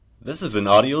This is an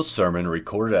audio sermon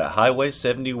recorded at Highway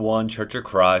 71 Church of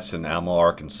Christ in Alma,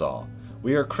 Arkansas.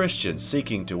 We are Christians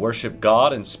seeking to worship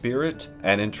God in spirit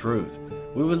and in truth.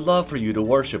 We would love for you to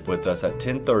worship with us at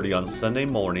 10:30 on Sunday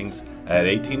mornings at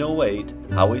 1808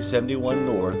 Highway 71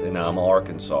 North in Alma,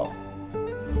 Arkansas.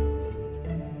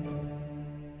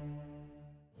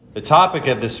 The topic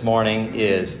of this morning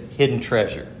is hidden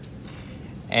treasure.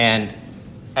 And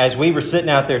as we were sitting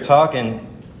out there talking,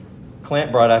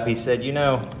 Clint brought up, he said,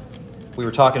 we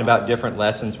were talking about different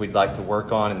lessons we'd like to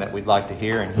work on and that we'd like to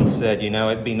hear. And he said,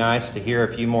 it'd be nice to hear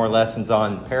a few more lessons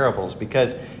on parables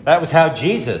because that was how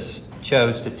Jesus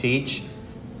chose to teach.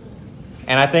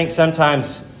 And I think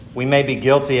sometimes we may be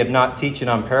guilty of not teaching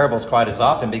on parables quite as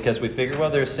often because we figure, well,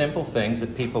 there's simple things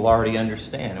that people already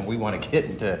understand and we want to get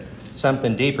into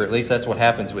something deeper. At least that's what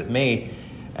happens with me.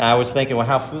 And I was thinking, well,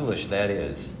 how foolish that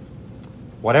is.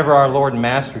 Whatever our Lord and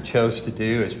Master chose to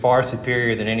do is far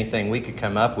superior than anything we could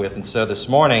come up with. And so this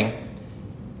morning,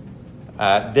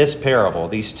 this parable,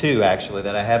 these two actually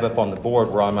that I have up on the board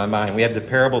were on my mind. We have the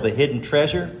parable of the hidden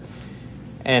treasure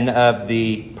and of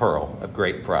the pearl of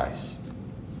great price.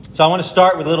 So I want to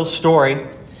start with a little story.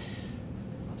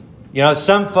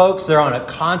 Some folks, they're on a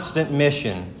constant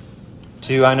mission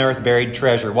to unearth buried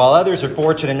treasure, while others are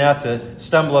fortunate enough to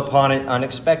stumble upon it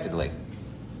unexpectedly.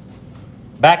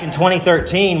 Back in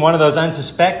 2013, one of those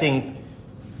unsuspecting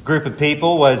group of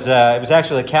people was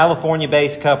actually a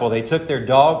California-based couple. They took their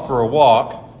dog for a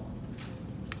walk,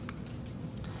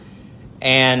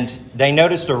 and they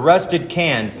noticed a rusted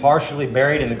can partially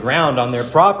buried in the ground on their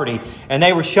property. And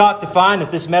they were shocked to find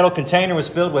that this metal container was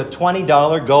filled with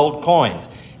 $20 gold coins.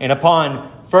 And upon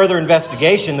further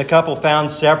investigation, the couple found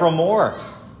several more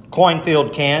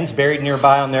coin-filled cans buried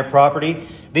nearby on their property.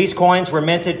 These coins were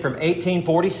minted from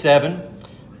 1847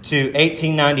 to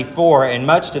 1894, and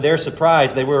much to their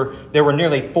surprise, there were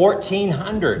nearly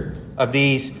 1,400 of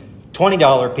these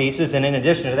 $20 pieces, and in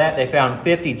addition to that, they found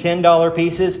 50 $10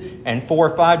 pieces and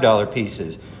 4 $5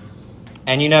 pieces.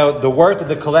 And the worth of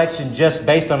the collection just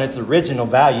based on its original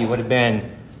value would have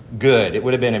been good. It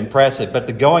would have been impressive, but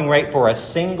the going rate for a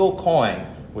single coin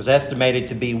was estimated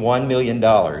to be $1 million.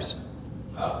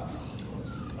 Now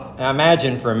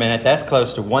imagine for a minute, that's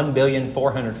close to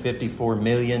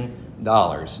 $1,454,000,000.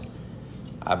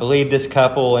 I believe this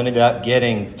couple ended up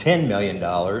getting $10 million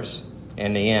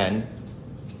in the end.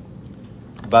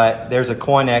 But there's a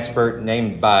coin expert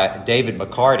named by David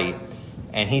McCarty,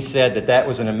 and he said that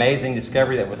was an amazing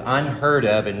discovery that was unheard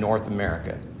of in North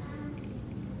America.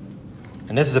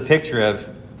 And this is a picture of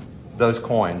those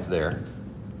coins there.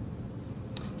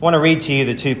 I want to read to you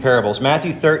the two parables.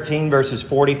 Matthew 13, verses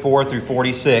 44 through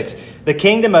 46. The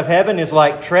kingdom of heaven is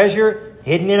like treasure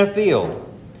hidden in a field.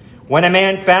 When a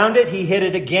man found it, he hid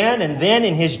it again, and then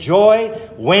in his joy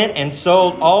went and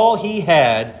sold all he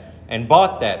had and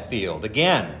bought that field.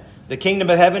 Again, the kingdom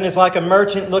of heaven is like a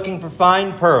merchant looking for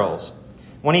fine pearls.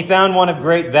 When he found one of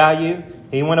great value,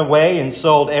 he went away and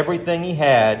sold everything he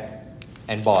had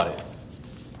and bought it.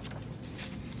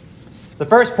 The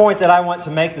first point that I want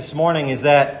to make this morning is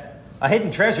that a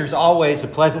hidden treasure is always a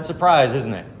pleasant surprise,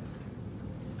 isn't it?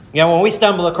 When we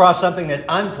stumble across something that's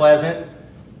unpleasant,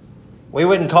 we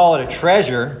wouldn't call it a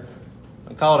treasure.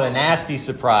 We call it a nasty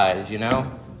surprise, You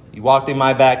walk through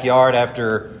my backyard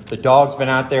after the dog's been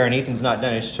out there and Ethan's not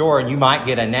done his chore, and you might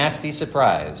get a nasty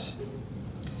surprise.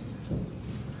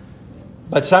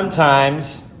 But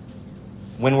sometimes,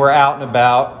 when we're out and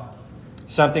about,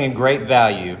 something of great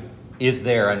value is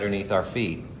there underneath our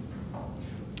feet.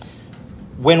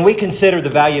 When we consider the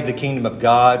value of the kingdom of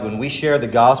God, when we share the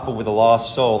gospel with a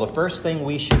lost soul, the first thing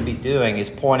we should be doing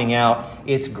is pointing out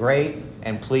its great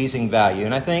and pleasing value.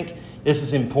 And I think this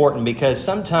is important because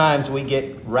sometimes we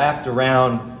get wrapped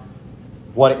around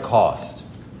what it cost,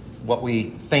 what we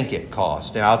think it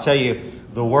cost. And I'll tell you,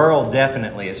 the world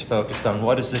definitely is focused on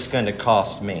what is this going to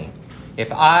cost me.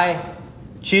 If I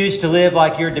choose to live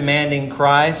like you're demanding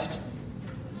Christ,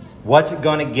 what's it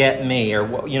going to get me?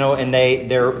 And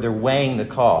they're weighing the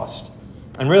cost.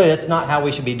 And really, that's not how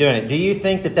we should be doing it. Do you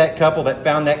think that couple that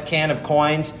found that can of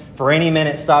coins for any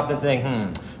minute stopped and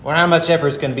think, well, how much effort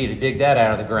it's going to be to dig that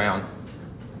out of the ground?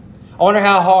 I wonder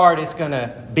how hard it's going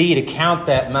to be to count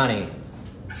that money.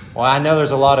 Well, I know there's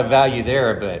a lot of value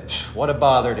there, but what a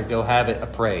bother to go have it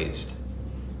appraised.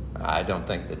 I don't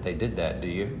think that they did that, do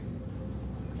you?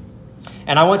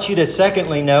 And I want you to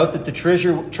secondly note that the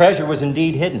treasure was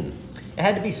indeed hidden. It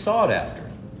had to be sought after.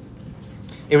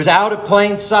 It was out of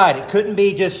plain sight. It couldn't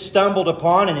be just stumbled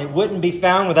upon, and it wouldn't be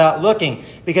found without looking.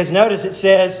 Because notice it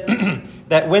says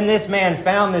that when this man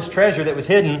found this treasure that was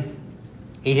hidden,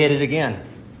 he hid it again.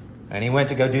 And he went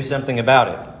to go do something about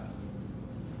it.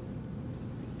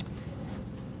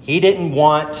 He didn't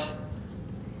want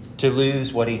to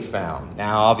lose what he'd found.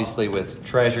 Now, obviously, with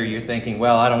treasure, you're thinking,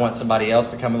 well, I don't want somebody else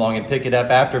to come along and pick it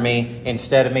up after me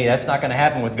instead of me. That's not going to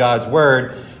happen with God's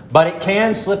Word, but it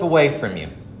can slip away from you.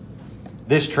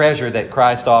 This treasure that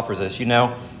Christ offers us. You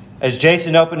know, as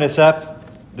Jason opened us up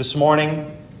this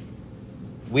morning,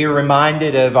 we are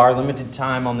reminded of our limited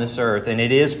time on this earth, and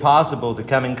it is possible to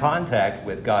come in contact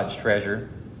with God's treasure,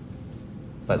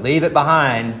 but leave it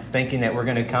behind thinking that we're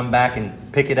going to come back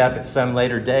and pick it up at some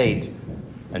later date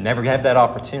and never have that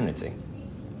opportunity.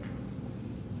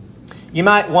 You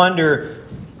might wonder,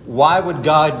 why would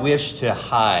God wish to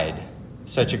hide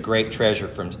such a great treasure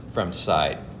from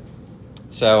sight?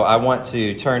 So I want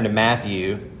to turn to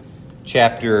Matthew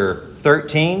chapter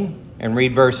 13 and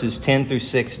read verses 10 through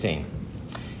 16.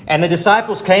 And the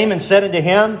disciples came and said unto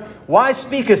him, Why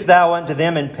speakest thou unto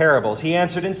them in parables? He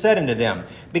answered and said unto them,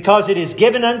 Because it is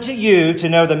given unto you to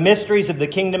know the mysteries of the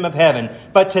kingdom of heaven,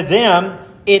 but to them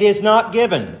it is not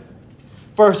given.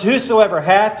 For whosoever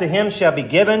hath, to him shall be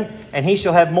given, and he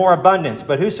shall have more abundance.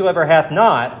 But whosoever hath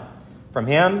not, from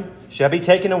him shall be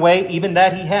taken away even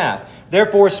that he hath.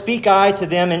 Therefore speak I to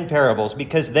them in parables,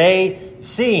 because they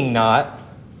seeing,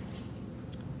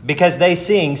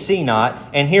 see not,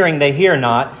 and hearing they hear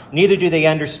not, neither do they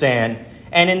understand.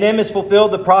 And in them is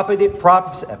fulfilled the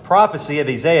prophecy of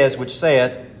Isaiah, which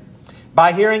saith,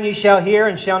 By hearing ye shall hear,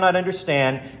 and shall not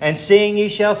understand, and seeing ye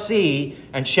shall see,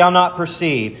 and shall not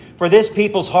perceive. For this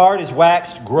people's heart is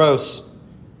waxed gross,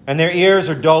 and their ears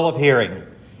are dull of hearing,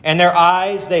 and their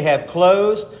eyes they have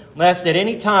closed, lest at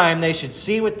any time they should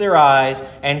see with their eyes,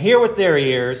 and hear with their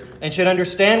ears, and should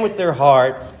understand with their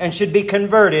heart, and should be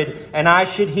converted, and I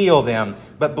should heal them.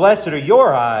 But blessed are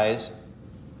your eyes,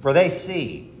 for they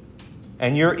see,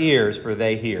 and your ears, for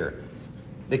they hear.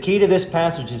 The key to this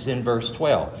passage is in verse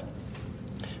 12.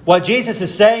 What Jesus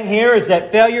is saying here is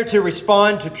that failure to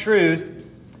respond to truth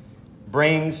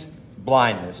brings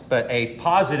blindness, but a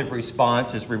positive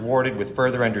response is rewarded with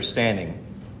further understanding.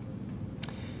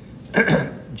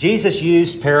 Jesus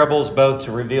used parables both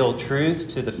to reveal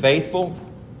truth to the faithful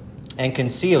and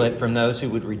conceal it from those who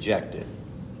would reject it.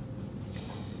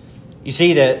 You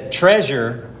see, the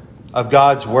treasure of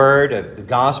God's Word, of the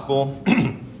gospel,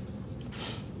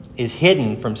 is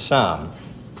hidden from some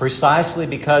precisely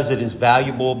because it is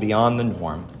valuable beyond the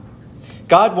norm.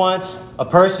 God wants a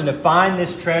person to find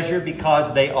this treasure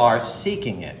because they are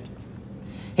seeking it.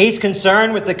 He's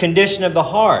concerned with the condition of the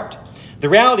heart. The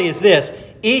reality is this: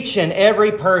 each and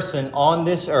every person on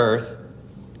this earth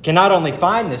can not only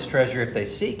find this treasure if they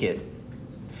seek it,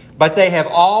 but they have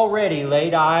already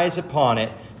laid eyes upon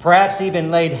it, perhaps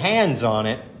even laid hands on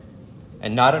it,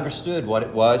 and not understood what it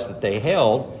was that they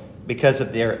held because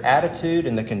of their attitude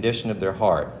and the condition of their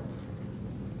heart.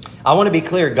 I want to be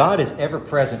clear, God is ever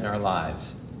present in our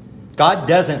lives. God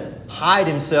doesn't hide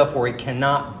himself where he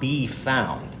cannot be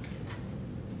found.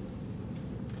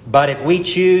 But if we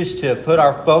choose to put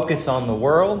our focus on the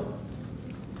world,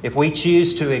 if we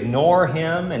choose to ignore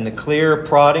him and the clear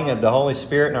prodding of the Holy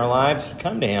Spirit in our lives to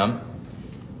come to him,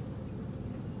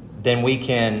 then we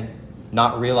can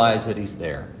not realize that he's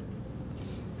there.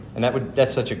 And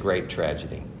that's such a great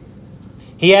tragedy.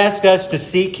 He asks us to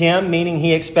seek him, meaning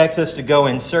he expects us to go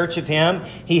in search of him.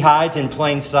 He hides in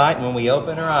plain sight, and when we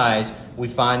open our eyes, we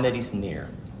find that he's near.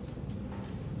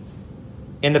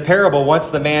 In the parable, once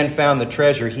the man found the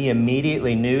treasure, he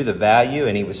immediately knew the value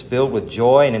and he was filled with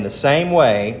joy. And in the same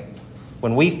way,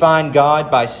 when we find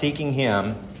God by seeking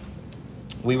him,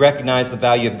 we recognize the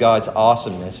value of God's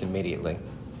awesomeness immediately.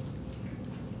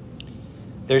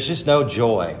 There's just no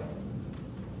joy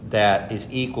that is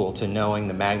equal to knowing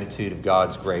the magnitude of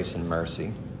God's grace and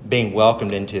mercy, being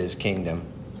welcomed into his kingdom.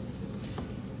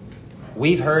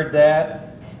 We've heard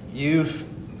that. You've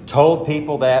told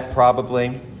people that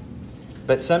probably.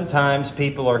 But sometimes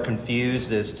people are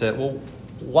confused as to, well,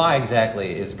 why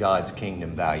exactly is God's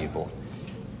kingdom valuable?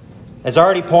 As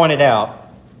already pointed out,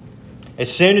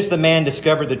 as soon as the man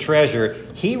discovered the treasure,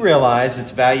 he realized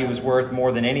its value was worth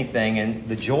more than anything, and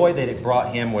the joy that it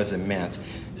brought him was immense.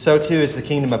 So too is the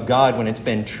kingdom of God when it's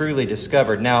been truly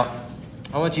discovered. Now,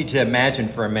 I want you to imagine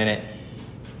for a minute,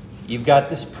 you've got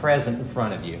this present in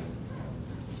front of you.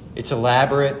 It's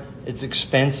elaborate, it's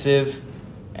expensive,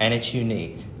 and it's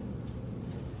unique.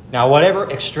 Now, whatever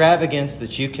extravagance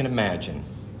that you can imagine,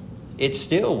 it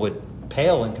still would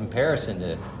pale in comparison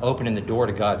to opening the door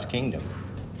to God's kingdom.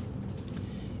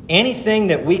 Anything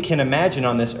that we can imagine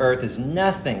on this earth is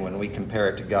nothing when we compare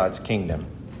it to God's kingdom.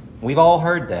 We've all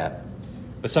heard that,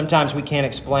 but sometimes we can't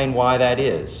explain why that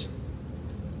is.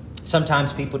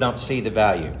 Sometimes people don't see the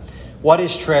value. What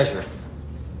is treasure?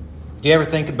 Do you ever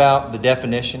think about the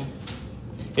definition?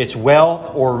 It's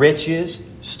wealth or riches,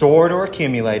 stored or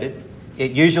accumulated.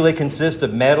 It usually consists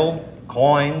of metal,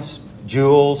 coins,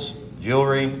 jewels,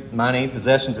 jewelry, money,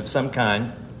 possessions of some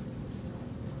kind.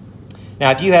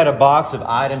 Now, if you had a box of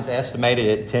items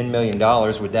estimated at $10 million,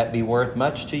 would that be worth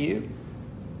much to you?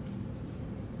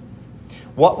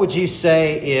 What would you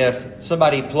say if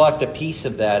somebody plucked a piece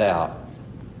of that out?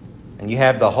 And you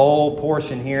have the whole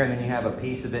portion here, and then you have a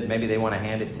piece of it. Maybe they want to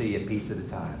hand it to you a piece at a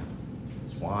time.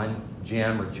 It's one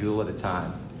gem or jewel at a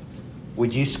time.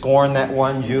 Would you scorn that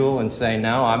one jewel and say,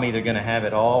 no, I'm either going to have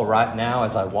it all right now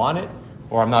as I want it,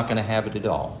 or I'm not going to have it at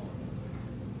all?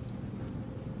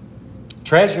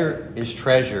 Treasure is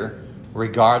treasure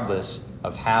regardless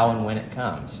of how and when it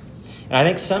comes. And I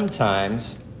think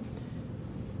sometimes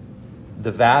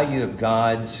the value of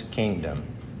God's kingdom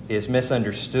is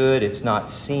misunderstood. It's not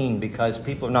seen because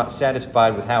people are not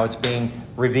satisfied with how it's being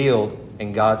revealed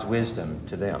in God's wisdom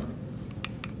to them.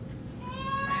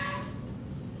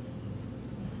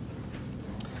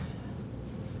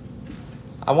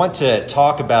 I want to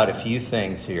talk about a few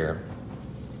things here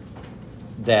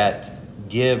that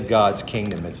give God's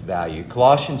kingdom its value.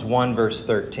 Colossians 1 verse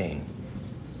 13.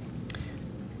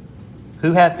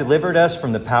 Who hath delivered us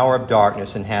from the power of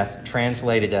darkness and hath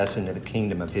translated us into the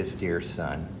kingdom of his dear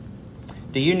Son.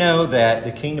 Do you know that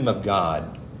the kingdom of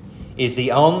God is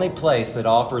the only place that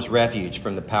offers refuge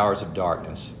from the powers of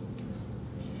darkness?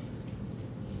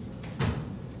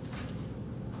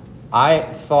 I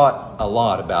thought a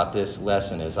lot about this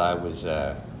lesson as I was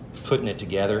putting it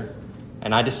together,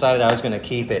 and I decided I was going to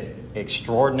keep it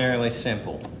extraordinarily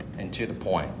simple and to the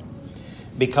point.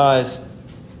 Because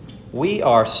we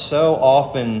are so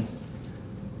often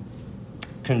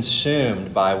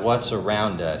consumed by what's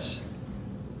around us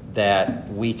that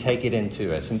we take it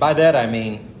into us. And by that I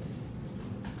mean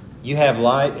you have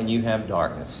light and you have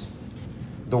darkness.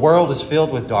 The world is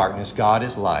filled with darkness. God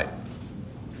is light.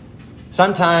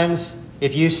 Sometimes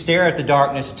if you stare at the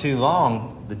darkness too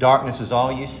long, the darkness is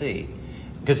all you see.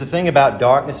 Because the thing about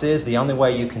darkness is the only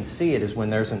way you can see it is when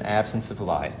there's an absence of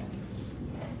light.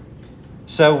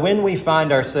 So when we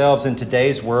find ourselves in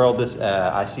today's world,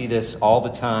 I see this all the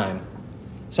time.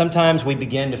 Sometimes we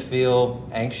begin to feel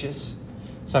anxious.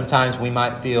 Sometimes we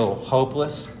might feel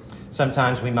hopeless.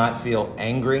 Sometimes we might feel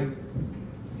angry.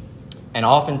 And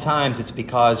oftentimes it's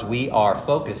because we are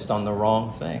focused on the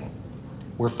wrong thing.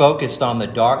 We're focused on the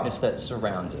darkness that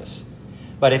surrounds us.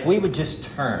 But if we would just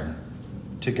turn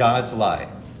to God's light,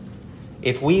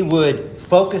 if we would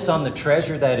focus on the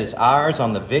treasure that is ours,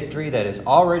 on the victory that has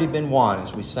already been won,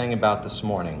 as we sang about this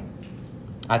morning,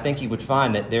 I think you would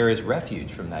find that there is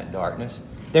refuge from that darkness.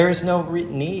 There is no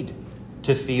need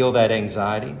to feel that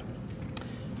anxiety.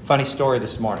 Funny story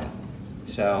this morning.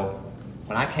 So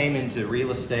when I came into real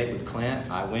estate with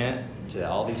Clint, I went to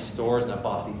all these stores and I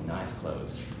bought these nice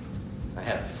clothes. I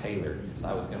had them tailored, so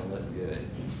I was going to look good,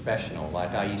 professional,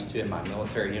 like I used to in my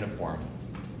military uniform.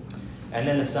 And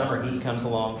then the summer heat comes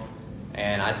along,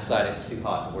 and I decided it's too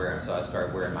hot to wear them, so I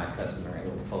started wearing my customary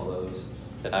little polos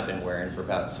that I've been wearing for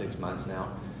about 6 months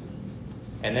now.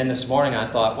 And then this morning I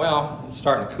thought, well, it's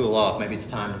starting to cool off. Maybe it's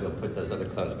time to go put those other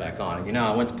clothes back on. And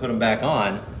I went to put them back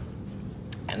on,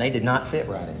 and they did not fit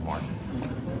right anymore.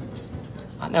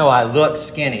 I know I look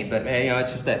skinny, but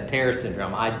it's just that pear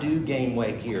syndrome. I do gain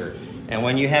weight here. And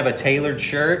when you have a tailored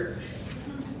shirt,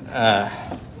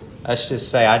 let's just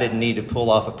say I didn't need to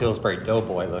pull off a Pillsbury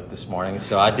Doughboy look this morning,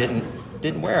 so I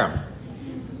didn't wear them.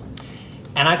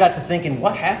 And I got to thinking,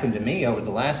 what happened to me over the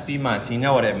last few months? You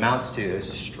know what it amounts to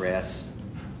is stress.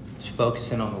 It's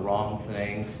focusing on the wrong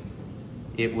things.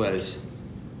 It was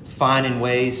finding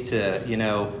ways to,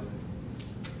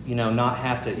 not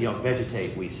have to,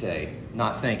 vegetate, we say.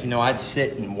 Not think. I'd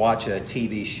sit and watch a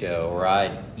TV show, or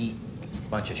I'd eat a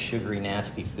bunch of sugary,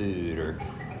 nasty food, or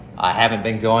I haven't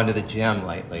been going to the gym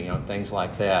lately, things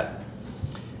like that.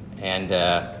 And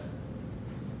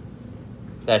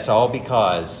that's all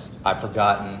because I've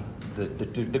forgotten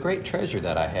the great treasure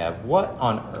that I have. What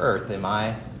on earth am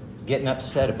I getting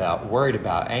upset about, worried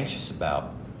about, anxious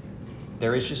about?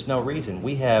 There is just no reason.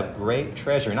 We have great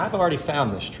treasure, and I've already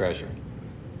found this treasure.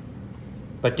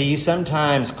 But do you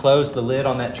sometimes close the lid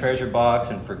on that treasure box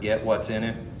and forget what's in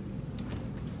it?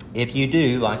 If you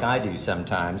do, like I do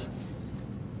sometimes,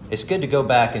 it's good to go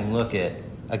back and look at,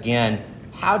 again,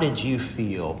 how did you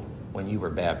feel when you were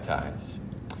baptized?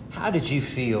 How did you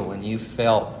feel when you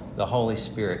felt the Holy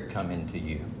Spirit come into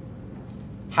you?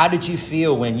 How did you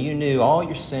feel when you knew all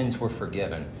your sins were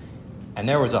forgiven and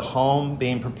there was a home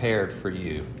being prepared for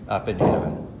you up in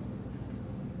heaven?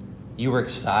 You were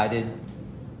excited.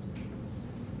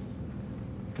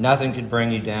 Nothing could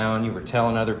bring you down. You were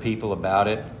telling other people about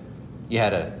it. You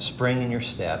had a spring in your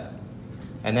step.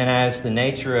 And then as the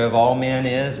nature of all men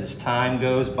is, as time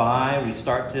goes by, we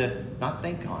start to not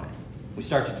think on it. We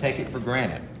start to take it for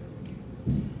granted.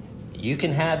 You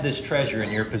can have this treasure in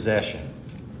your possession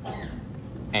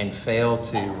and fail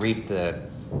to reap the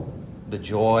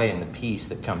joy and the peace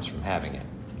that comes from having it,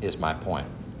 is my point.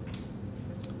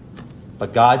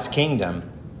 But God's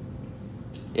kingdom,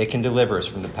 it can deliver us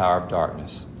from the power of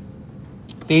darkness.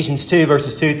 Ephesians 2,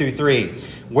 verses 2 through 3.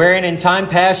 Wherein in time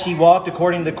past ye walked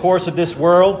according to the course of this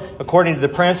world, according to the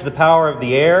prince of the power of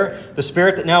the air, the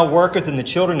spirit that now worketh in the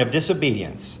children of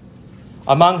disobedience,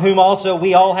 among whom also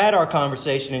we all had our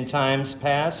conversation in times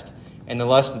past, in the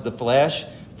lust of the flesh,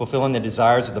 fulfilling the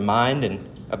desires of the mind and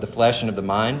of the flesh and of the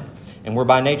mind, and were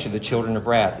by nature the children of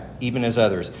wrath, even as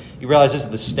others. You realize this is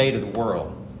the state of the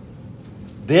world.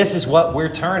 This is what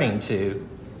we're turning to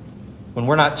when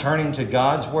we're not turning to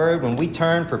God's Word, when we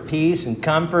turn for peace and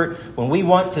comfort, when we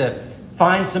want to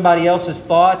find somebody else's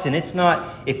thoughts, and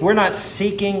if we're not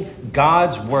seeking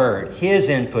God's Word, His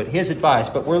input, His advice,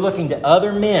 but we're looking to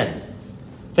other men,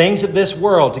 things of this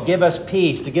world, to give us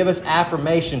peace, to give us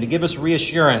affirmation, to give us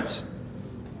reassurance.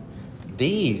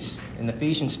 These, in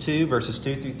Ephesians 2, verses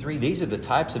 2 through 3, these are the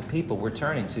types of people we're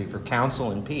turning to for counsel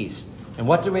and peace. And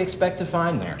what do we expect to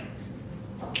find there?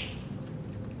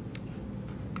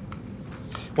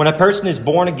 When a person is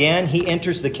born again, he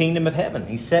enters the kingdom of heaven.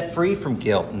 He's set free from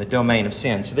guilt and the domain of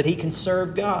sin so that he can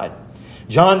serve God.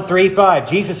 John 3:5,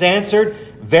 Jesus answered,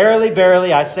 Verily,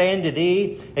 verily, I say unto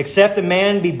thee, except a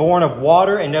man be born of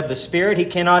water and of the Spirit, he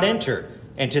cannot enter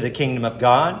into the kingdom of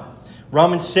God.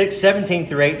 Romans 6:17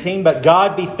 through 18, But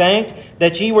God be thanked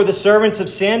that ye were the servants of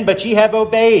sin, but ye have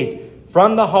obeyed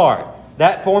from the heart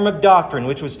that form of doctrine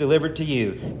which was delivered to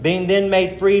you. Being then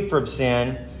made freed from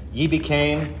sin, ye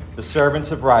became the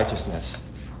servants of righteousness.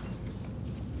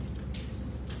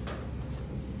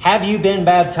 Have you been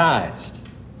baptized?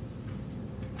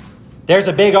 There's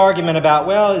a big argument about,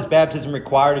 well, is baptism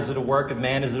required? Is it a work of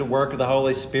man? Is it a work of the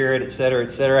Holy Spirit? Etc.,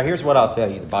 etc. Here's what I'll tell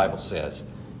you the Bible says.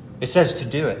 It says to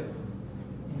do it.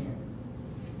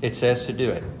 It says to do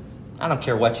it. I don't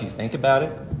care what you think about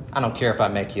it. I don't care if I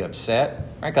make you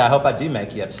upset. Frankly, I hope I do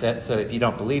make you upset. So if you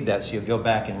don't believe that, so you'll go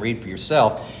back and read for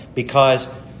yourself. Because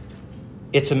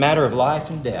it's a matter of life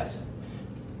and death.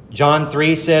 John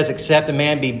 3 says, Except a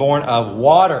man be born of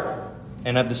water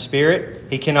and of the Spirit,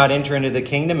 he cannot enter into the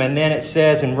kingdom. And then it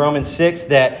says in Romans 6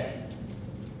 that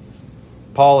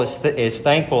Paul is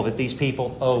thankful that these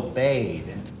people obeyed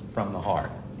from the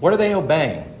heart. What are they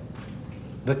obeying?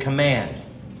 The command.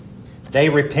 They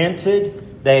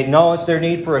repented. They acknowledged their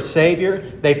need for a Savior.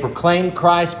 They proclaimed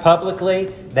Christ publicly.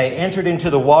 They entered into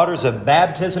the waters of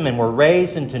baptism and were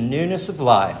raised into newness of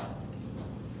life.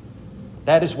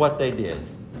 That is what they did.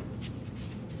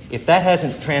 If that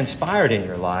hasn't transpired in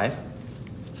your life,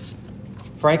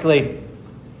 frankly,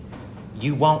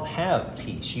 you won't have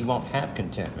peace. You won't have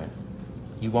contentment.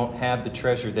 You won't have the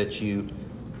treasure that you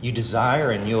desire,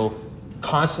 and you'll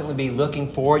constantly be looking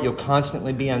for it. You'll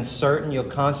constantly be uncertain. You'll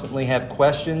constantly have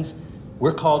questions.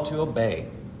 We're called to obey.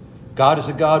 God is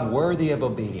a God worthy of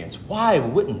obedience. Why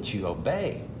wouldn't you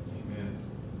obey?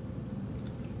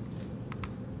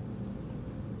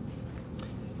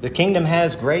 The kingdom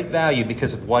has great value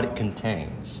because of what it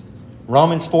contains.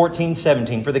 Romans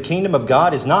 14:17, For the kingdom of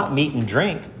God is not meat and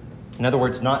drink. In other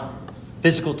words, not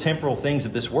physical temporal things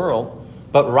of this world,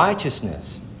 but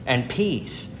righteousness and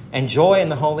peace and joy in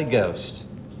the Holy Ghost.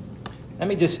 Let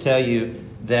me just tell you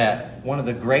that one of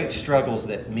the great struggles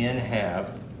that men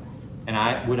have, and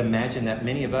I would imagine that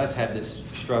many of us have this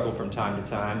struggle from time to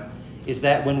time, is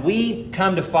that when we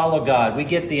come to follow God, we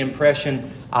get the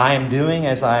impression, I am doing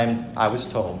as I was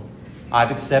told.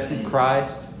 I've accepted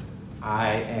Christ.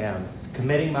 I am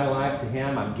committing my life to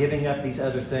Him. I'm giving up these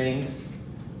other things.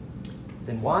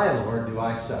 Then why, Lord, do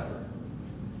I suffer?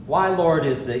 Why, Lord,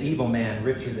 is the evil man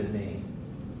richer than me?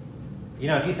 You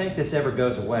know, if you think this ever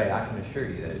goes away, I can assure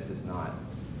you that it does not.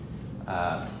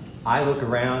 I look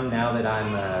around now that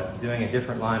I'm doing a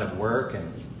different line of work,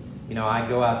 and, you know, I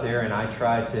go out there and I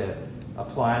try to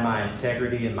apply my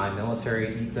integrity and my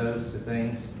military ethos to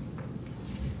things.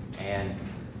 And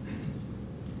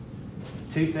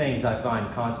two things I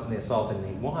find constantly assaulting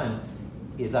me. One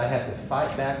is I have to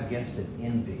fight back against an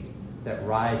envy that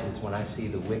rises when I see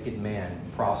the wicked man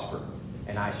prosper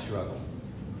and I struggle.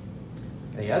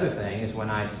 The other thing is when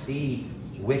I see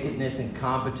wickedness,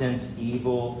 incompetence,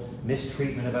 evil,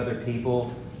 mistreatment of other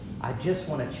people, I just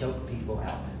want to choke people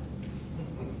out.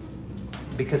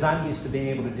 Because I'm used to being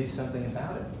able to do something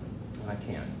about it. And I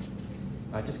can't.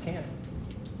 I just can't.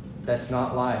 That's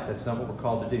not life. That's not what we're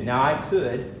called to do. Now, I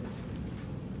could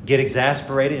get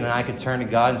exasperated and I could turn to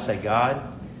God and say, God,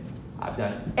 I've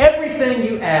done everything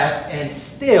you asked and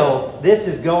still this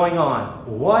is going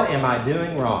on. What am I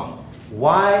doing wrong?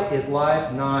 Why is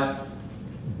life not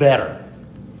better?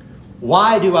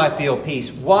 Why do I feel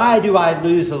peace? Why do I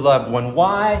lose a loved one?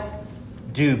 Why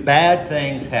do bad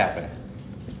things happen?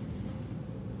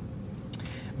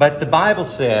 But the Bible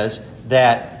says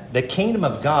that the kingdom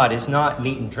of God is not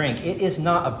meat and drink. It is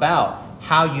not about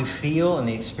how you feel and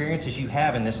the experiences you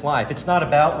have in this life. It's not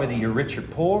about whether you're rich or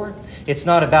poor. It's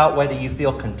not about whether you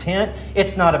feel content.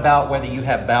 It's not about whether you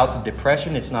have bouts of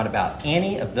depression. It's not about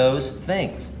any of those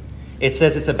things. It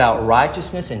says it's about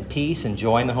righteousness and peace and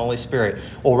joy in the Holy Spirit.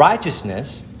 Well,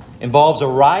 righteousness involves a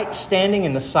right standing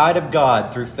in the sight of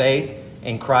God through faith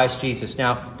in Christ Jesus.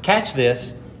 Now, catch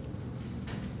this.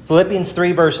 Philippians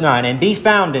 3 verse 9, and be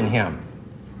found in Him,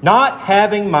 not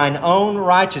having mine own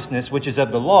righteousness, which is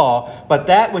of the law, but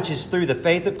that which is through the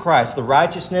faith of Christ, the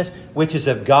righteousness which is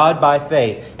of God by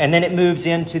faith. And then it moves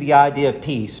into the idea of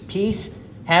peace. Peace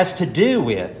has to do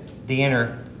with the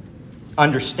inner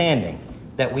understanding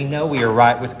that we know we are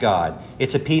right with God.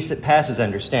 It's a peace that passes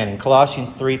understanding.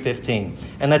 Colossians 3:15.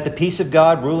 And let the peace of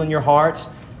God rule in your hearts,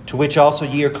 to which also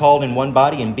ye are called in one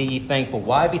body, and be ye thankful.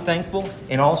 Why be thankful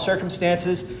in all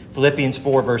circumstances? Philippians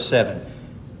 4 verse 7.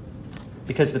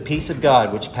 Because the peace of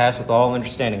God, which passeth all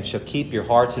understanding, shall keep your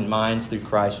hearts and minds through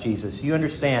Christ Jesus. You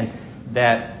understand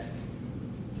that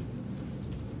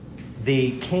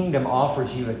the kingdom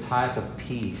offers you a type of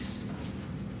peace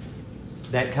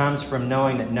that comes from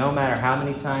knowing that no matter how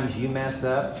many times you mess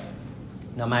up,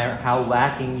 no matter how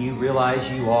lacking you realize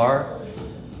you are,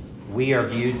 we are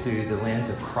viewed through the lens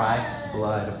of Christ's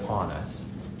blood upon us.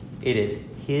 It is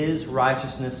His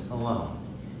righteousness alone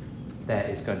that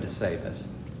is going to save us,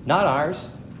 not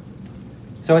ours.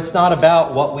 So it's not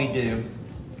about what we do.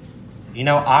 You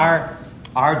know,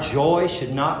 our joy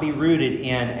should not be rooted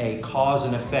in a cause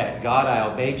and effect. God,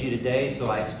 I obeyed you today, so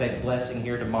I expect blessing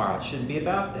here tomorrow. It shouldn't be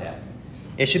about that.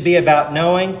 It should be about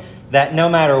knowing that no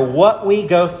matter what we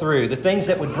go through, the things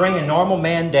that would bring a normal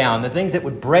man down, the things that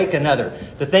would break another,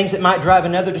 the things that might drive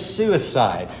another to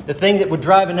suicide, the things that would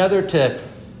drive another to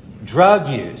drug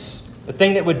use, the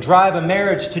thing that would drive a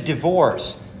marriage to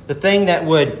divorce, the thing that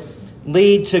would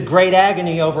lead to great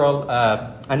agony over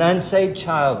an unsaved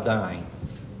child dying.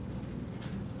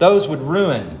 Those would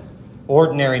ruin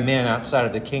ordinary men outside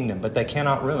of the kingdom, but they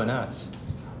cannot ruin us.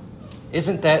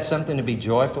 Isn't that something to be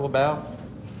joyful about?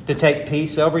 To take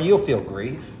peace over? You'll feel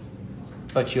grief,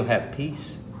 but you'll have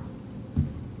peace.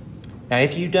 Now,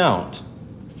 if you don't,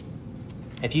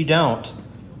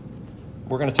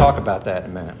 we're going to talk about that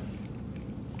in a minute.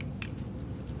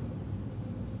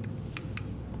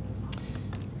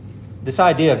 This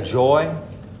idea of joy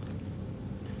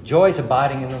is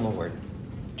abiding in the Lord.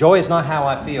 Joy is not how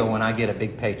I feel when I get a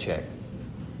big paycheck.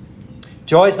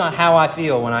 Joy is not how I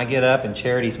feel when I get up and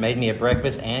Charity's made me a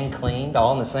breakfast and cleaned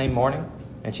all in the same morning,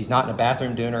 and she's not in the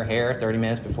bathroom doing her hair 30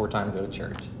 minutes before time to go to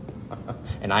church.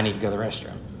 And I need to go to the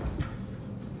restroom.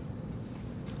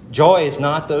 Joy is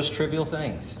not those trivial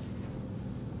things.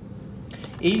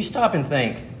 You stop and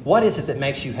think, what is it that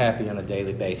makes you happy on a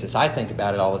daily basis? I think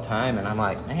about it all the time, and I'm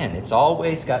like, man, it's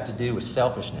always got to do with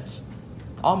selfishness.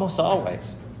 Almost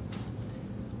always.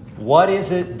 What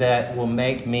is it that will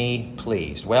make me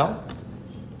pleased? Well,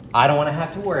 I don't want to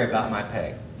have to worry about my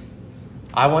pay.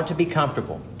 I want to be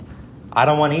comfortable. I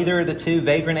don't want either of the two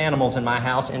vagrant animals in my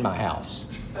house.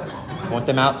 I want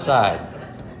them outside.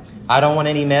 I don't want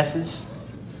any messes.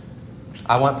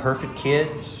 I want perfect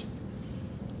kids,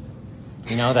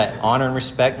 that honor and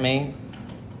respect me.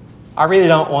 I really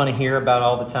don't want to hear about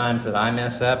all the times that I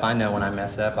mess up. I know when I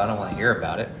mess up, I don't want to hear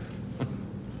about it.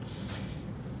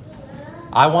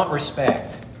 I want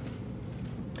respect.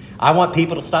 I want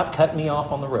people to stop cutting me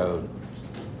off on the road.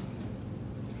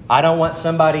 I don't want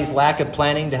somebody's lack of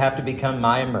planning to have to become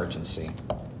my emergency.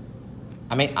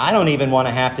 I don't even want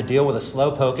to have to deal with a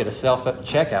slowpoke at a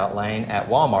self-checkout lane at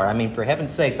Walmart. For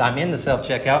heaven's sakes, I'm in the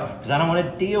self-checkout because I don't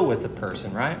want to deal with the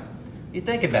person, right? You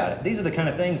think about it. These are the kind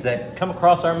of things that come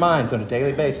across our minds on a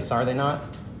daily basis, are they not?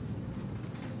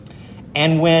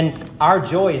 And when our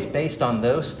joy is based on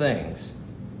those things,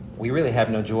 we really have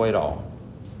no joy at all.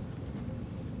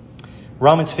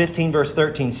 Romans 15 verse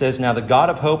 13 says, Now the God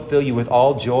of hope fill you with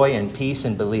all joy and peace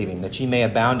in believing, that ye may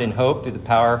abound in hope through the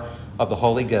power of the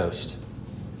Holy Ghost.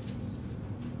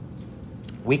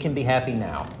 We can be happy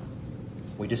now.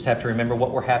 We just have to remember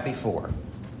what we're happy for.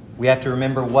 We have to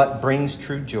remember what brings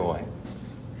true joy.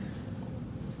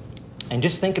 And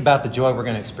just think about the joy we're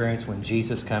going to experience when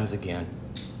Jesus comes again.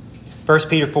 1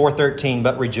 Peter 4:13,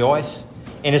 But rejoice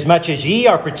Inasmuch as ye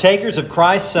are partakers of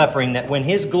Christ's suffering, that when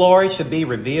his glory shall be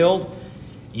revealed,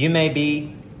 you may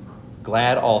be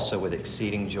glad also with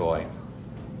exceeding joy.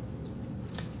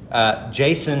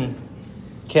 Jason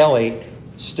Kelly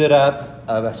stood up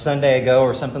a Sunday ago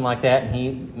or something like that, and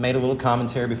he made a little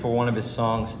commentary before one of his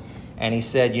songs. And he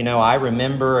said, I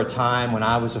remember a time when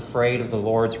I was afraid of the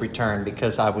Lord's return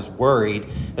because I was worried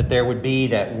that there would be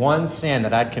that one sin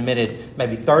that I'd committed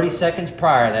maybe 30 seconds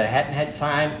prior that I hadn't had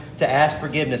time to ask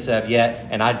forgiveness of yet,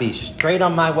 and I'd be straight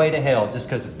on my way to hell just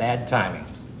because of bad timing.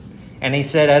 And he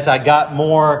said, as I got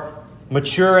more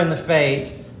mature in the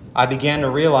faith, I began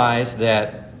to realize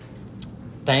that,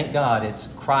 thank God, it's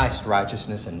Christ's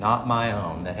righteousness and not my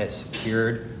own that has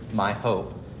secured my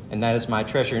hope, and that is my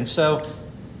treasure. And so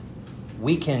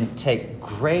we can take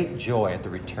great joy at the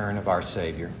return of our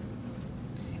Savior.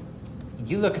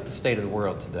 You look at the state of the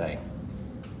world today.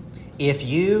 If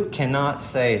you cannot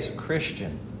say as a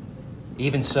Christian,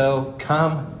 even so,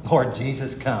 come, Lord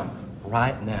Jesus, come,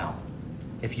 right now.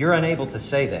 If you're unable to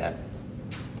say that,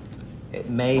 it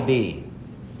may be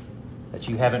that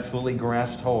you haven't fully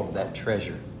grasped hold of that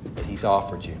treasure that He's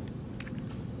offered you.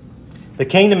 The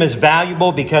kingdom is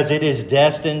valuable because it is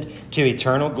destined to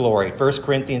eternal glory. 1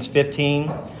 Corinthians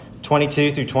 15,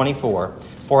 22 through 24.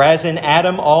 For as in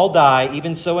Adam all die,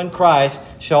 even so in Christ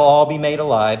shall all be made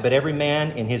alive, but every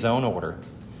man in his own order.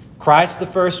 Christ the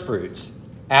firstfruits,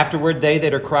 afterward they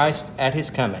that are Christ at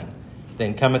his coming.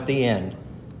 Then cometh the end,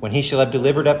 when he shall have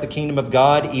delivered up the kingdom of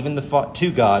God, even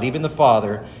to God, even the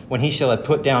Father, when he shall have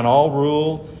put down all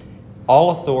rule, all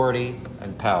authority,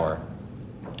 and power.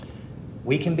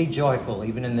 We can be joyful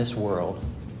even in this world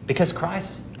because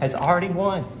Christ has already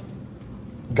won.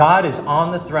 God is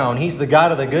on the throne. He's the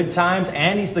God of the good times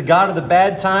and He's the God of the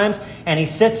bad times. And He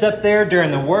sits up there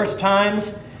during the worst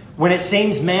times when it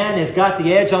seems man has got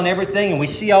the edge on everything and we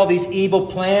see all these evil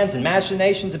plans and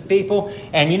machinations of people.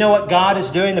 And you know what God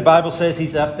is doing? The Bible says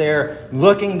He's up there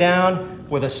looking down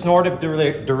with a snort of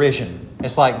derision.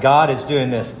 It's like God is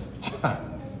doing this.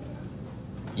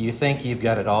 You think you've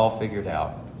got it all figured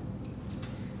out.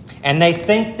 And they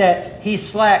think that He's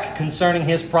slack concerning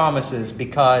His promises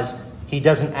because He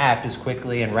doesn't act as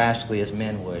quickly and rashly as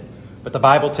men would. But the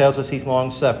Bible tells us He's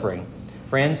long-suffering.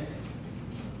 Friends,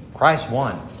 Christ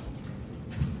won.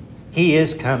 He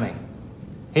is coming.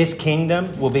 His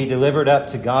kingdom will be delivered up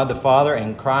to God the Father,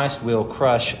 and Christ will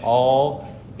crush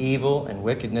all evil and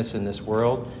wickedness in this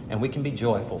world, and we can be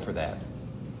joyful for that.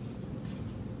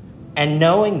 And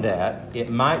knowing that,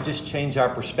 it might just change our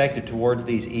perspective towards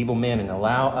these evil men and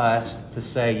allow us to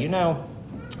say,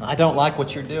 I don't like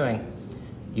what you're doing.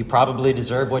 You probably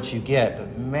deserve what you get,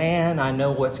 but man, I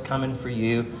know what's coming for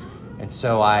you. And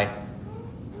so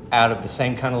out of the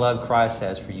same kind of love Christ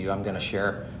has for you, I'm going to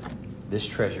share this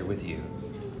treasure with you.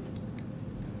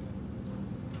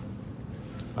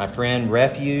 My friend,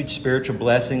 refuge, spiritual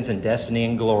blessings, and destiny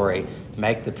and glory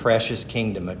make the precious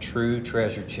kingdom a true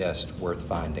treasure chest worth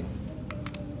finding.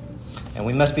 And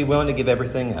we must be willing to give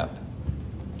everything up.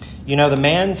 The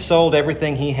man sold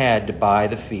everything he had to buy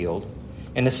the field.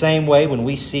 In the same way, when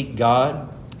we seek God,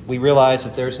 we realize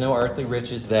that there's no earthly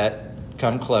riches that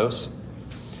come close.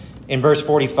 In verse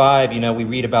 45, we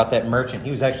read about that merchant.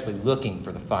 He was actually looking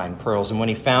for the fine pearls. And when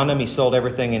he found them, he sold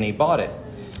everything and he bought it.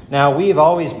 Now, we've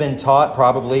always been taught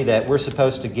probably that we're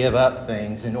supposed to give up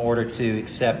things in order to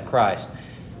accept Christ.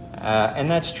 And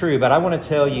that's true. But I want to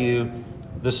tell you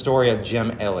the story of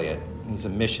Jim Elliot. He's a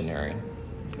missionary.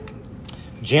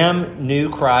 Jim knew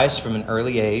Christ from an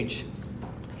early age.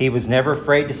 He was never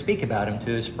afraid to speak about Him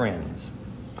to his friends.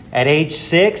 At age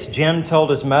 6, Jim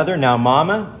told his mother, "Now,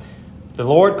 Mama, the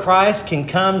Lord Christ can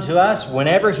come to us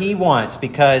whenever He wants,"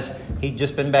 because he'd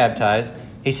just been baptized.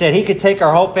 He said he could take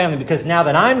our whole family because now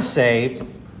that I'm saved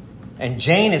and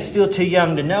Jane is still too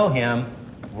young to know Him,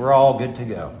 we're all good to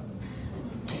go.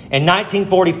 In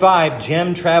 1945,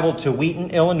 Jim traveled to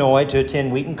Wheaton, Illinois to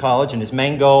attend Wheaton College, and his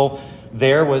main goal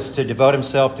there was to devote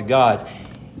himself to God.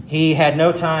 He had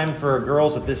no time for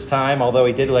girls at this time, although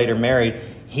he did later marry.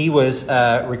 He was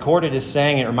recorded as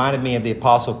saying, it reminded me of the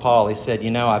Apostle Paul. He said,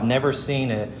 I've never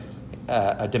seen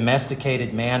a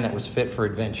domesticated man that was fit for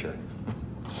adventure.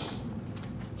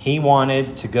 He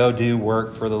wanted to go do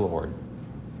work for the Lord.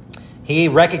 He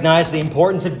recognized the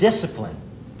importance of discipline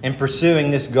in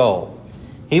pursuing this goal.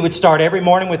 He would start every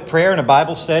morning with prayer and a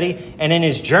Bible study, and in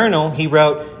his journal he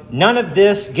wrote, "None of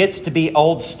this gets to be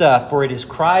old stuff, for it is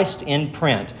Christ in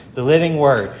print, the living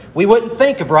Word. We wouldn't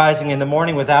think of rising in the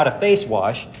morning without a face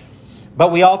wash,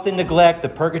 but we often neglect the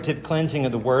purgative cleansing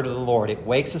of the Word of the Lord. It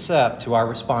wakes us up to our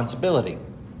responsibility."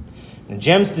 And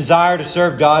Jim's desire to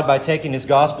serve God by taking his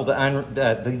gospel to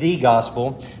the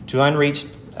gospel to unreached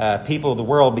people of the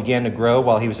world began to grow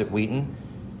while he was at Wheaton.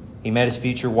 He met his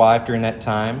future wife during that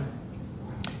time.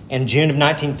 In June of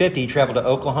 1950, he traveled to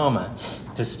Oklahoma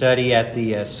to study at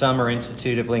the Summer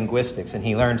Institute of Linguistics, and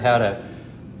he learned how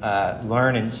to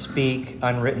learn and speak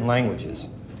unwritten languages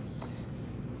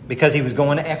because he was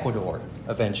going to Ecuador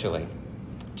eventually,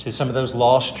 to some of those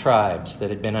lost tribes that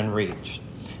had been unreached.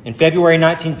 In February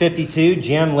 1952,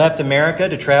 Jim left America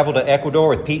to travel to Ecuador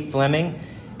with Pete Fleming,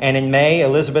 and in May,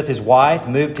 Elizabeth, his wife,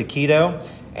 moved to Quito,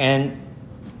 and,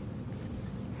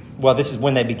 well, this is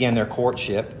when they began their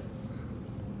courtship.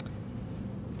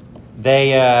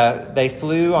 They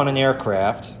flew on an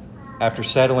aircraft after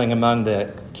settling among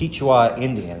the Quechua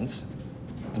Indians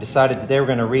and decided that they were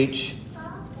going to reach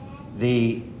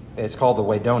it's called the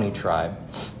Waodani tribe.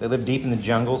 They lived deep in the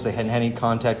jungles. They hadn't had any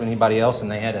contact with anybody else, and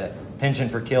they had a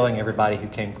penchant for killing everybody who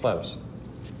came close.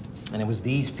 And it was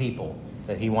these people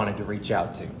that he wanted to reach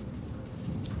out to.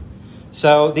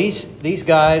 So these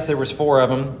guys, there was 4 of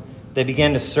them, they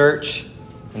began to search,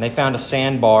 and they found a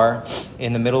sandbar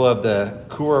in the middle of the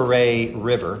Curaray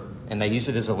River, and they used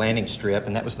it as a landing strip,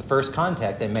 and that was the first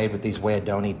contact they made with these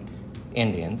Waodani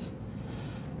Indians.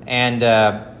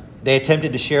 And they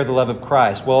attempted to share the love of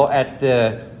Christ. Well,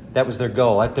 that was their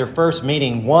goal. At their first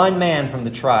meeting, one man from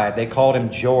the tribe, they called him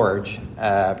George.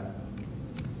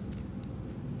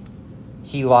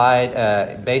 He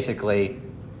lied, basically,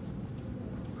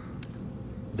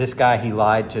 this guy, he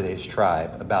lied to his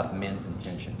tribe about the men's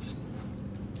intentions.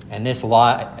 And this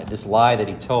lie that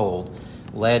he told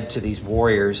led to these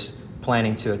warriors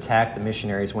planning to attack the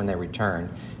missionaries when they returned.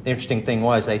 The interesting thing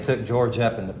was they took George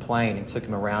up in the plane and took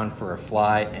him around for a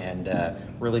flight and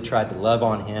really tried to love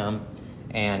on him.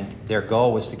 And their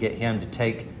goal was to get him to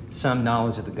take some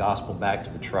knowledge of the gospel back to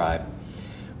the tribe.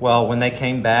 Well, when they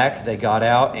came back, they got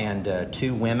out and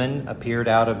 2 women appeared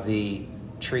out of the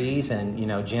trees. And,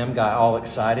 Jim got all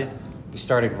excited. He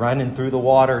started running through the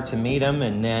water to meet them.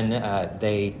 And then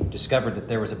they discovered that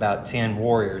there was about 10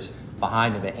 warriors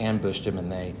behind him that ambushed him,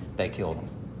 and they killed him.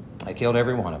 They killed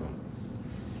every one of them.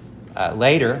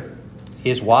 Later,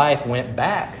 his wife went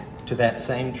back to that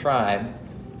same tribe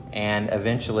and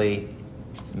eventually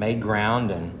made ground,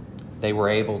 and they were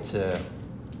able to,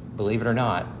 believe it or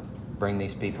not, bring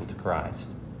these people to Christ,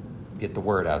 get the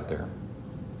word out there.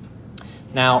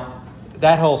 Now,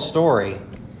 that whole story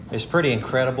is pretty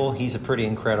incredible. He's a pretty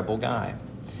incredible guy.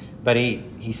 But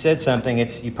he said something,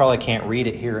 you probably can't read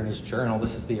it here in his journal.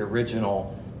 This is the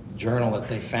original journal that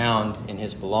they found in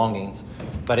his belongings.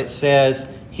 But it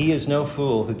says, "He is no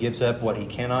fool who gives up what he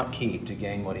cannot keep to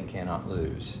gain what he cannot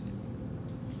lose."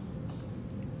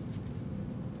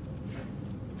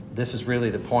 This is really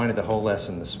the point of the whole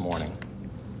lesson this morning.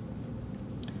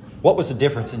 What was the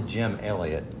difference in Jim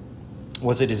Elliot?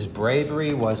 Was it his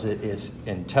bravery? Was it his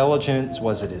intelligence?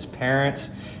 Was it his parents?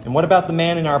 And what about the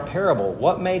man in our parable?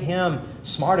 What made him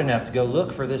smart enough to go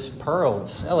look for this pearl and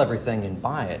sell everything and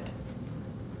buy it?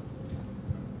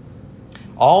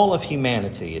 All of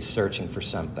humanity is searching for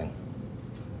something.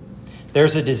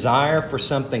 There's a desire for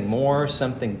something more,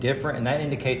 something different, and that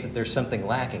indicates that there's something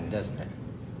lacking, doesn't it?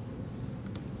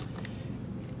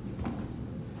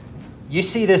 You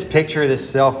see this picture of this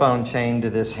cell phone chained to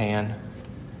this hand?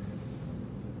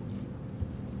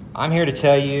 I'm here to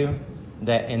tell you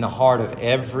that in the heart of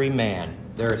every man,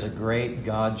 there is a great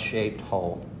God-shaped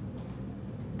hole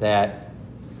that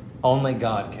only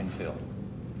God can fill.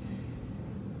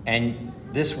 And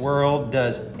this world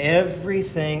does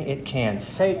everything it can.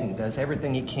 Satan does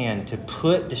everything he can to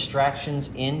put distractions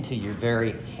into your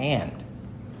very hand.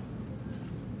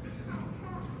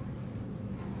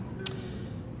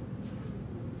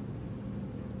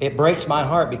 It breaks my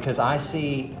heart because I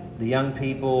see the young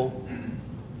people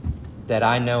that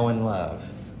I know and love.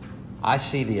 I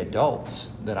see the adults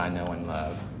that I know and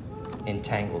love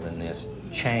entangled in this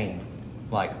chain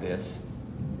like this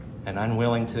and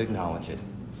unwilling to acknowledge it.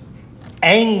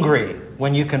 Angry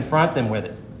when you confront them with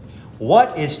it.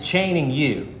 What is chaining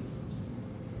you?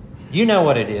 You know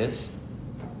what it is.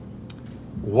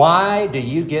 Why do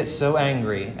you get so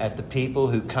angry at the people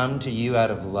who come to you out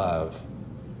of love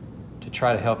to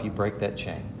try to help you break that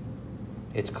chain?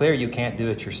 It's clear you can't do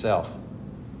it yourself.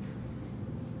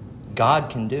 God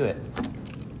can do it.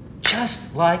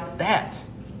 Just like that.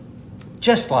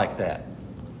 Just like that.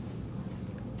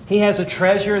 He has a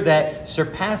treasure that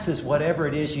surpasses whatever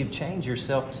it is you've chained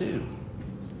yourself to.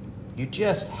 You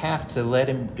just have to let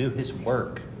him do his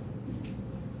work.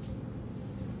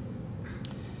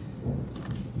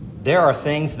 There are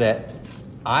things that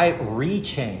I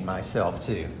rechain myself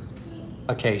to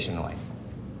occasionally.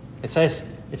 It's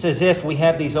as if we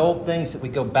have these old things that we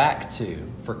go back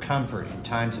to for comfort in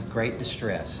times of great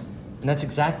distress. And that's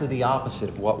exactly the opposite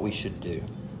of what we should do.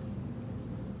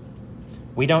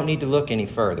 We don't need to look any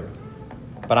further.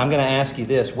 But I'm going to ask you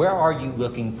this. Where are you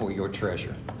looking for your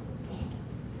treasure?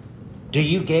 Do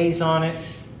you gaze on it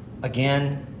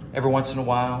again every once in a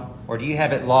while? Or do you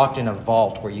have it locked in a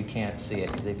vault where you can't see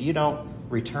it? Because if you don't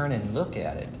return and look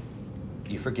at it,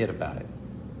 you forget about it.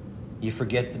 You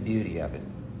forget the beauty of it.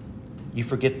 You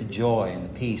forget the joy and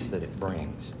the peace that it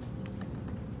brings.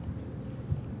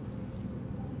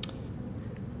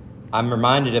 I'm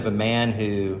reminded of a man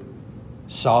who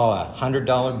saw a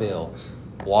 $100 bill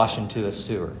wash into a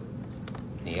sewer.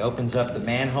 And he opens up the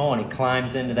manhole and he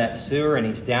climbs into that sewer and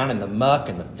he's down in the muck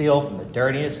and the filth and the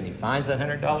dirtiness and he finds that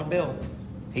 $100 bill.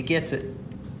 He gets it.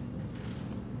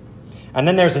 And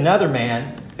then there's another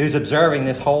man who's observing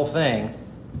this whole thing.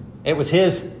 It was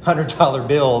his $100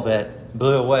 bill that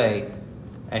blew away.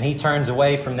 And he turns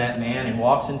away from that man and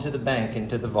walks into the bank,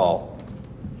 into the vault,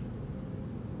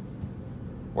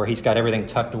 where he's got everything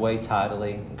tucked away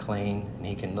tidily and clean, and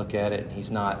he can look at it, and he's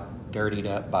not dirtied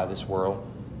up by this world.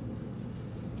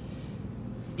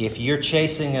 If you're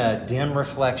chasing a dim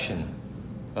reflection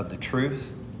of the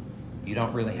truth, you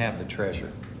don't really have the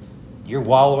treasure. You're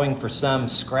wallowing for some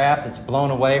scrap that's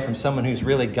blown away from someone who's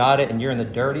really got it, and you're in the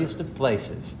dirtiest of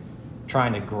places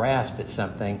trying to grasp at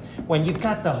something when you've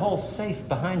got the whole safe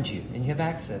behind you and you have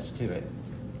access to it.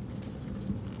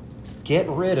 Get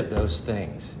rid of those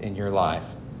things in your life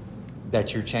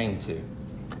that you're chained to,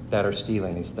 that are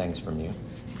stealing these things from you.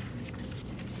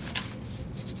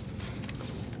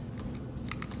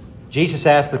 Jesus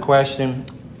asked the question,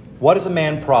 what is a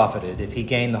man profited if he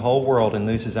gain the whole world and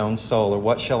lose his own soul? Or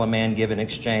what shall a man give in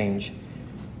exchange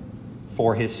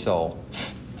for his soul?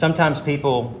 Sometimes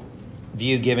people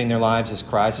view giving their lives as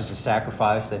Christ as a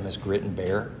sacrifice they must grit and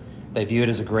bear. They view it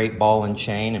as a great ball and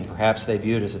chain, and perhaps they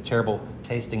view it as a terrible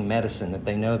tasting medicine that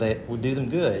they know that will do them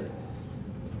good,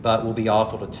 but will be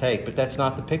awful to take. But that's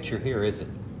not the picture here, is it?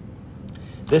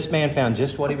 This man found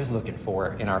just what he was looking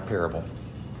for in our parable.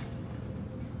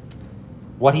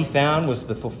 What he found was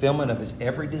the fulfillment of his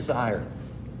every desire,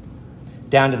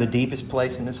 down to the deepest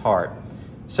place in his heart.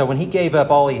 So when he gave up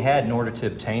all he had in order to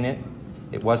obtain it,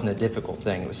 it wasn't a difficult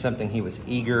thing. It was something he was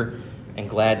eager and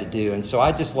glad to do. And so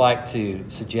I'd just like to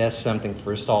suggest something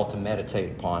for us all to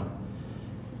meditate upon.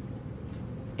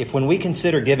 If when we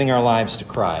consider giving our lives to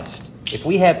Christ, if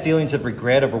we have feelings of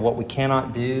regret over what we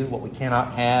cannot do, what we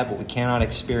cannot have, what we cannot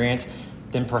experience,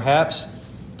 then perhaps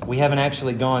we haven't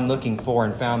actually gone looking for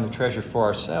and found the treasure for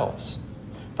ourselves.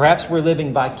 Perhaps we're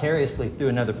living vicariously through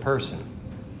another person.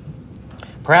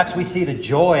 Perhaps we see the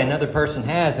joy another person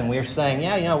has and we're saying,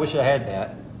 yeah, I wish I had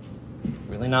that.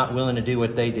 Really not willing to do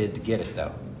what they did to get it,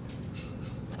 though.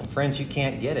 And friends, you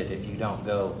can't get it if you don't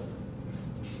go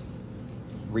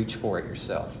reach for it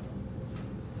yourself.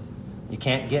 You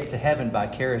can't get to heaven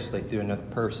vicariously through another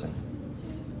person.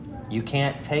 You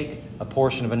can't take a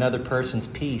portion of another person's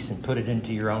peace and put it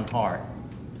into your own heart.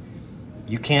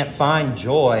 You can't find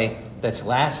joy that's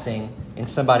lasting in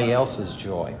somebody else's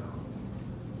joy.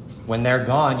 When they're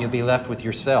gone, you'll be left with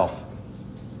yourself.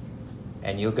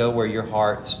 And you'll go where your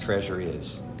heart's treasure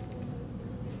is.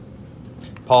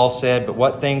 Paul said, but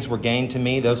what things were gained to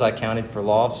me, those I counted for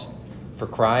loss for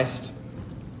Christ.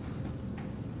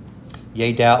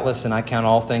 Yea, doubtless, and I count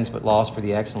all things but loss for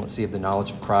the excellency of the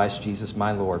knowledge of Christ Jesus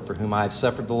my Lord, for whom I have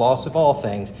suffered the loss of all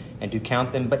things, and do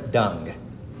count them but dung,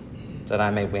 that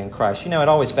I may win Christ. It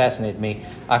always fascinated me.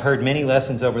 I heard many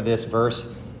lessons over this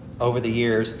verse over the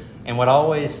years, and what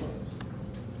always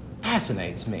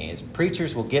fascinates me is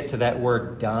preachers will get to that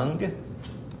word dung,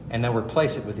 and they'll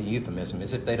replace it with a euphemism,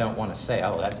 as if they don't want to say,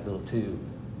 oh, that's a little too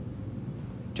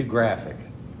graphic.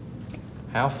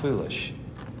 How foolish.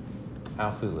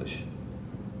 How foolish.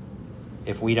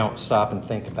 If we don't stop and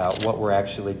think about what we're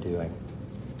actually doing.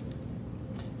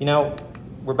 We're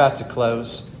about to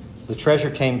close. The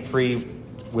treasure came free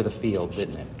with a field,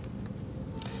 didn't it?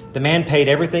 The man paid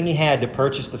everything he had to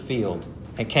purchase the field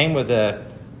and came with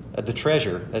the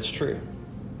treasure. That's true.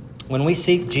 When we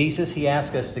seek Jesus, he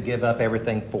asks us to give up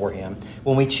everything for him.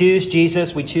 When we choose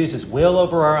Jesus, we choose his will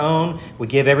over our own. We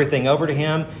give everything over to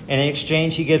him. And in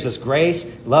exchange, he gives us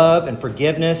grace, love, and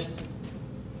forgiveness.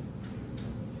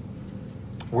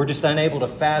 We're just unable to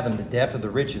fathom the depth of the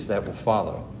riches that will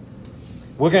follow.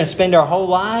 We're going to spend our whole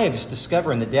lives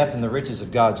discovering the depth and the riches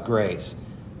of God's grace.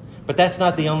 But that's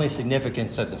not the only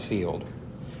significance of the field.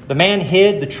 The man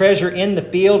hid the treasure in the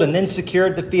field and then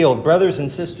secured the field. Brothers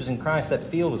and sisters in Christ, that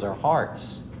field is our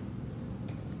hearts.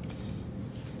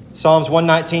 Psalms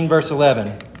 119, verse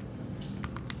 11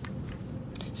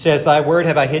 says, Thy word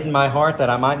have I hid in my heart that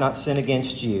I might not sin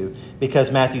against you.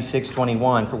 Because Matthew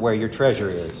 6:21, for where your treasure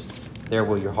is, there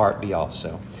will your heart be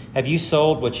also. Have you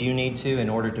sold what you need to in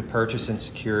order to purchase and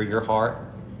secure your heart,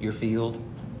 your field,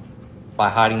 by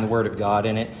hiding the Word of God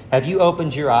in it? Have you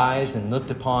opened your eyes and looked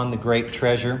upon the great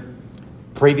treasure,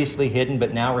 previously hidden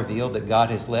but now revealed, that God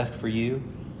has left for you?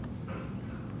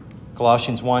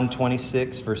 Colossians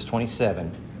 1:26, verse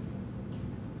 27.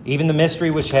 Even the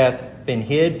mystery which hath been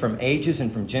hid from ages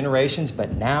and from generations,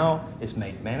 but now is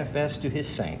made manifest to his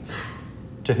saints,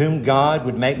 to whom God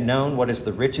would make known what is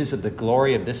the riches of the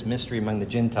glory of this mystery among the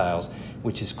Gentiles,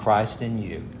 which is Christ in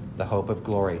you, the hope of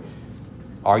glory.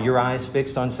 Are your eyes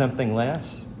fixed on something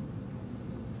less?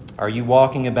 Are you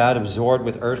walking about absorbed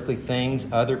with earthly things,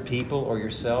 other people, or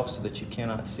yourself, so that you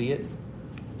cannot see it?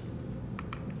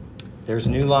 There's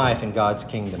new life in God's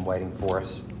kingdom waiting for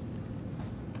us.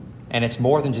 And it's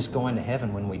more than just going to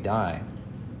heaven when we die.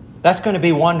 That's going to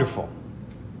be wonderful.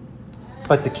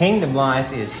 But the kingdom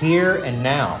life is here and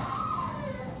now.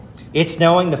 It's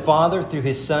knowing the Father through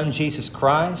His Son, Jesus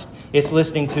Christ. It's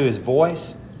listening to His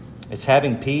voice. It's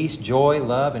having peace, joy,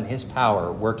 love, and His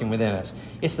power working within us.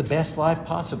 It's the best life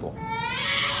possible.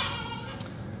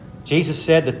 Jesus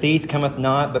said, "The thief cometh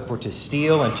not, but for to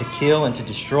steal and to kill and to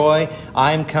destroy.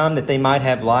 I am come that they might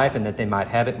have life and that they might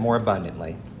have it more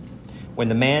abundantly." When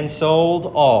the man sold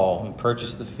all and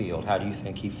purchased the field, how do you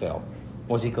think he felt?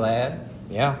 Was he glad?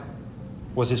 Yeah.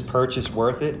 Was his purchase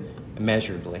worth it?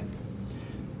 Immeasurably.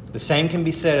 The same can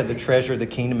be said of the treasure of the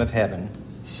kingdom of heaven.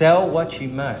 Sell what you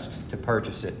must to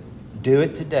purchase it. Do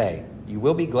it today. You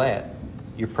will be glad.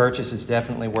 Your purchase is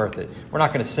definitely worth it. We're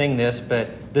not going to sing this,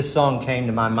 but this song came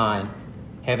to my mind.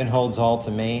 Heaven holds all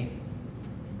to me.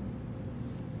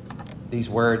 These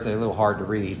words are a little hard to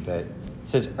read, but it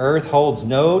says, "Earth holds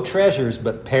no treasures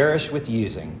but perish with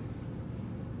using,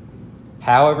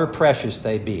 however precious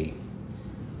they be.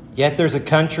 Yet there's a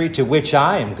country to which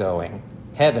I am going.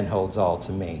 Heaven holds all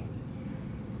to me."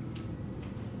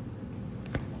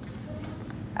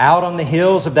 Out on the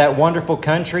hills of that wonderful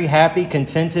country, happy,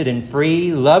 contented, and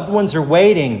free, loved ones are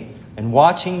waiting and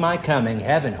watching my coming.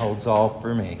 Heaven holds all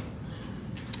for me,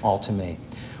 all to me.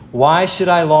 Why should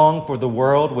I long for the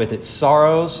world with its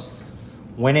sorrows,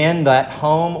 when in that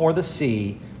home or the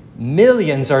sea,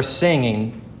 millions are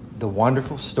singing the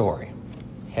wonderful story?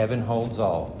 Heaven holds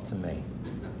all to me.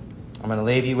 I'm going to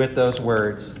leave you with those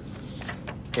words.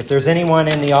 If there's anyone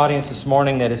in the audience this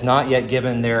morning that has not yet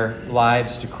given their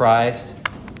lives to Christ,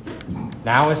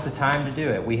 now is the time to do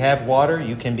it. We have water.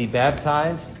 You can be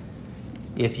baptized.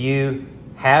 If you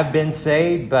have been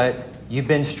saved, but you've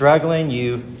been struggling,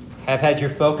 you have had your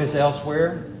focus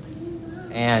elsewhere,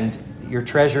 and your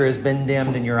treasure has been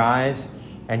dimmed in your eyes,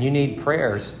 and you need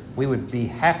prayers, we would be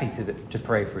happy to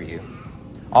pray for you.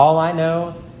 All I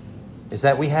know is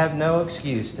that we have no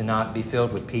excuse to not be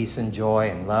filled with peace and joy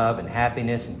and love and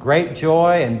happiness and great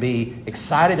joy and be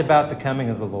excited about the coming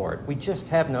of the Lord. We just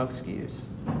have no excuse.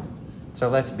 So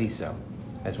let's be so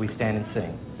as we stand and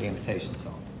sing the invitation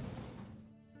song.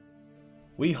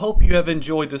 We hope you have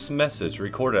enjoyed this message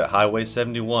recorded at Highway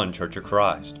 71 Church of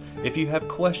Christ. If you have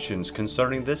questions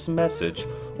concerning this message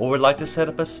or would like to set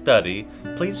up a study,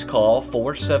 please call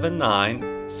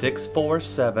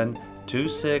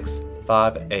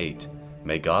 479-647-2658.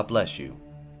 May God bless you.